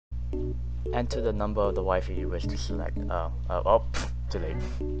Enter the number of the waifu you wish to select. Oh, too late.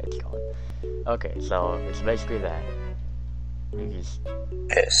 It's gone. Okay, so it's basically that. You just...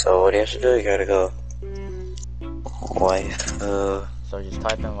 Okay, so what do you have to do? You gotta go waifu. So just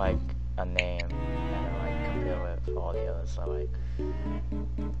type in like a name and then like compare with all the others. So like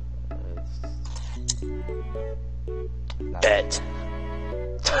Bet.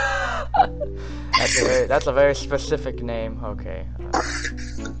 that's a very specific name. Okay.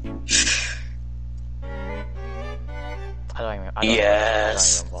 I don't even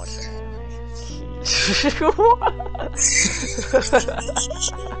watch that.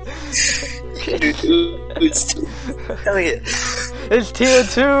 Hell yeah. It's tier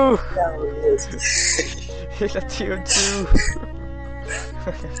 2! Hell yes. It's a tier 2!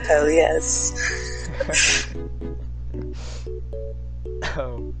 Hell yes.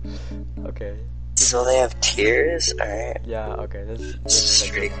 Oh, okay. So they have tiers? Alright. Yeah, okay, this This is is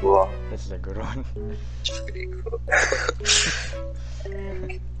pretty cool. This is a good one. It's pretty cool.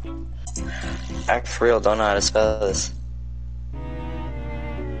 I for real don't know how to spell this.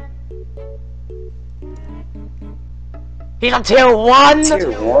 He's on tier 1!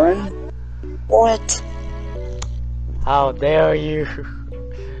 Tier 1? What? How dare you?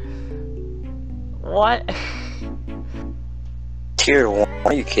 What? Tier 1?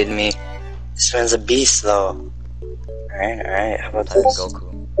 Are you kidding me? This man's a beast though. Alright, how about this?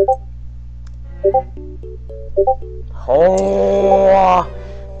 Goku. Oh!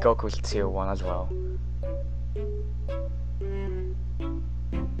 Goku's tier 1 as well.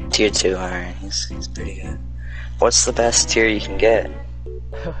 Tier 2, alright, he's pretty good. What's the best tier you can get?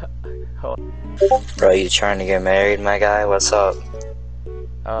 Oh. Bro, you trying to get married, my guy? What's up?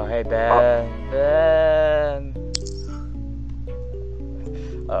 Oh, hey Ben. Ben!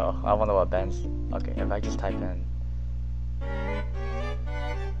 Oh, I wonder what Ben's... Okay, if I just type in...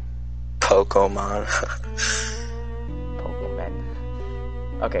 Pokemon. Pokemon.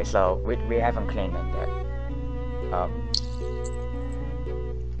 Okay, so we haven't claimed them yet.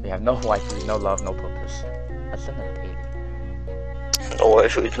 We have no waifu, no love, no purpose. That's an 80. No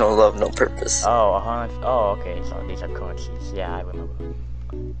waifu, no love, no purpose. Oh, 100. Oh, okay. So these are currencies. Yeah, I remember.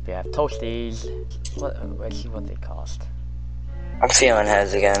 We have toasties. Let's see what they cost. I'm feeling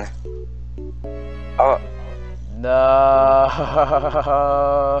heads again. Oh. No.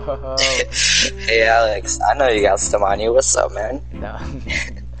 Hey Alex, I know you got some on you. What's up, man? No.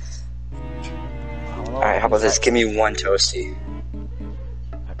 Alright, how about this? Give me one toasty.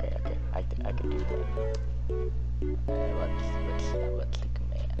 Okay. I can do that. What's the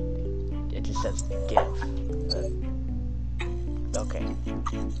command? It just says give. Okay.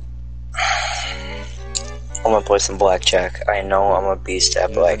 I'm gonna play some blackjack. I know I'm a beast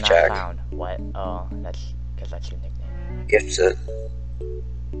at blackjack. Found. What? Oh, that's because that's your nickname.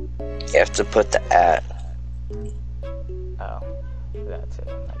 You have to put the at. Oh, that's it,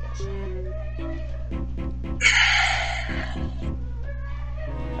 I guess.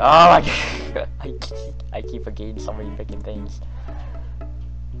 Oh my god! I keep forgetting so many freaking things.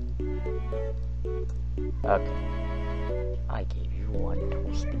 Okay. I gave you one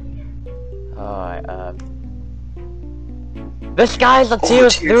toasty. Alright, this guy's a tier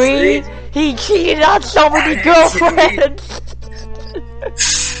 3? He cheated on so many girlfriends!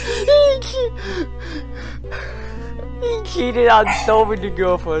 He cheated on so many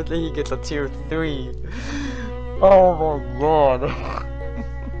girlfriends and he gets a tier 3. Oh my god.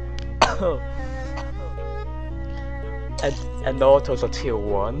 and Naruto's a tier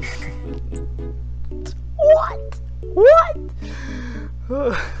 1. What?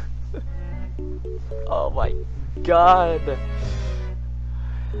 Oh my god.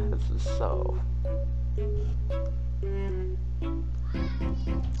 This is so...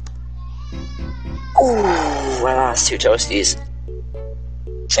 Ooh, I lost 2 toasties.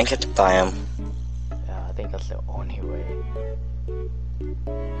 I think I have to buy them. Yeah, I think that's the only way.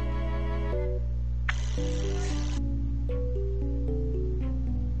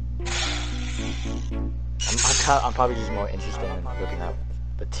 I'm probably just more interested in looking at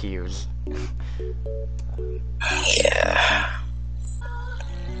the tiers. Yeah.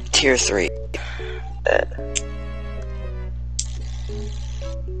 Tier 3. Bet.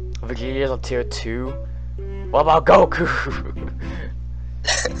 Vegeta's on tier 2. What about Goku?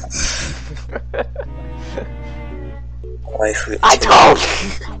 Waifu. I told you!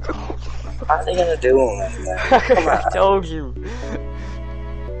 How are they gonna do them like that? Come on. I told you!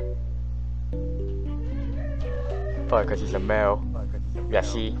 Probably because he's a male. Yeah,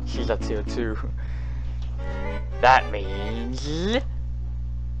 she's a tier 2. That means...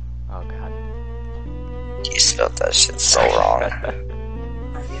 Oh god. You spelled that shit so wrong.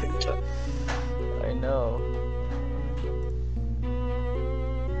 into it. I know.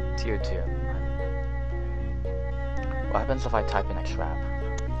 Tier 2. What happens if I type in a trap?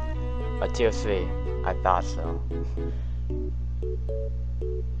 A tier 3. I thought so.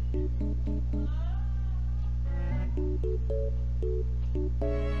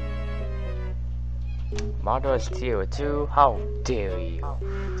 Model is tier 2? How dare you?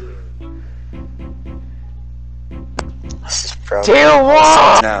 This is probably Tier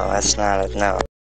 1! no, that's not a no.